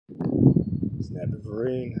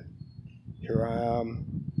NappyVereen. Here I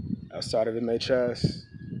am outside of MHS,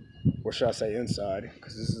 or should I say inside?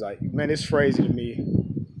 Because this is like, man, it's crazy to me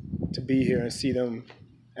to be here and see them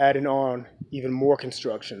adding on even more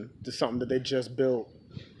construction to something that they just built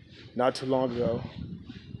not too long ago.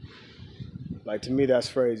 Like, to me, that's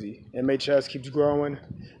crazy. MHS keeps growing.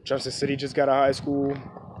 Johnson City just got a high school.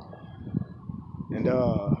 And,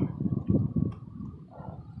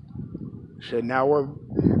 shit, now we're,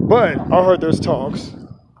 but I heard there's talks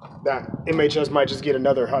that MHS might just get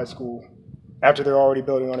another high school after they're already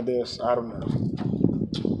building on this. I don't know.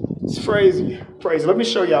 It's crazy, crazy. Let me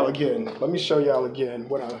show y'all again.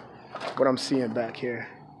 What I'm seeing back here.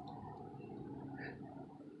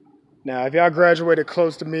 Now, if y'all graduated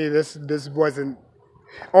close to me, this wasn't,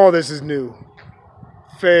 all this is new.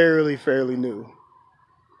 Fairly new.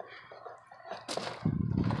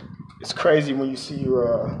 It's crazy when you see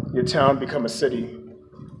your town become a city.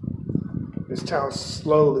 This town's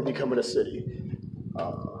slowly becoming a city.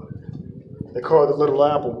 They call it the Little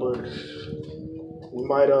Apple, but we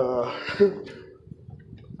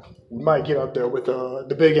might get up there with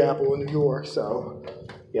the Big Apple in New York. So,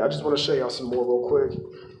 yeah, I just want to show y'all some more real quick.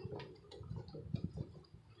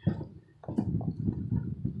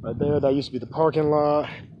 Right there, that used to be the parking lot.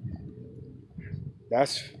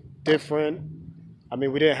 That's different. I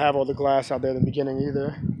mean, we didn't have all the glass out there in the beginning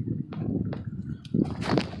either.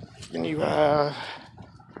 Then you have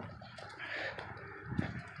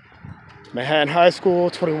Manhattan High School,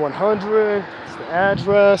 2100. It's the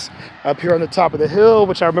address. Up here on the top of the hill,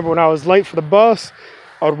 which I remember when I was late for the bus,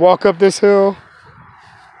 I would walk up this hill.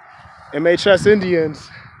 MHS Indians,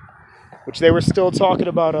 which they were still talking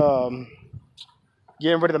about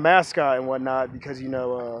getting rid of the mascot and whatnot because, you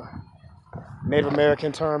know, Native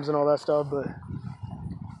American terms and all that stuff, but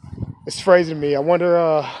it's crazy to me. I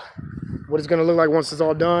wonder what it's gonna look like once it's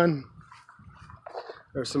all done.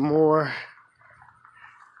 There's some more.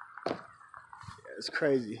 Yeah, it's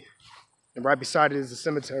crazy. And right beside it is the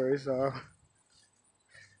cemetery, so.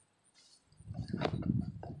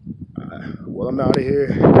 Well, I'm out of here.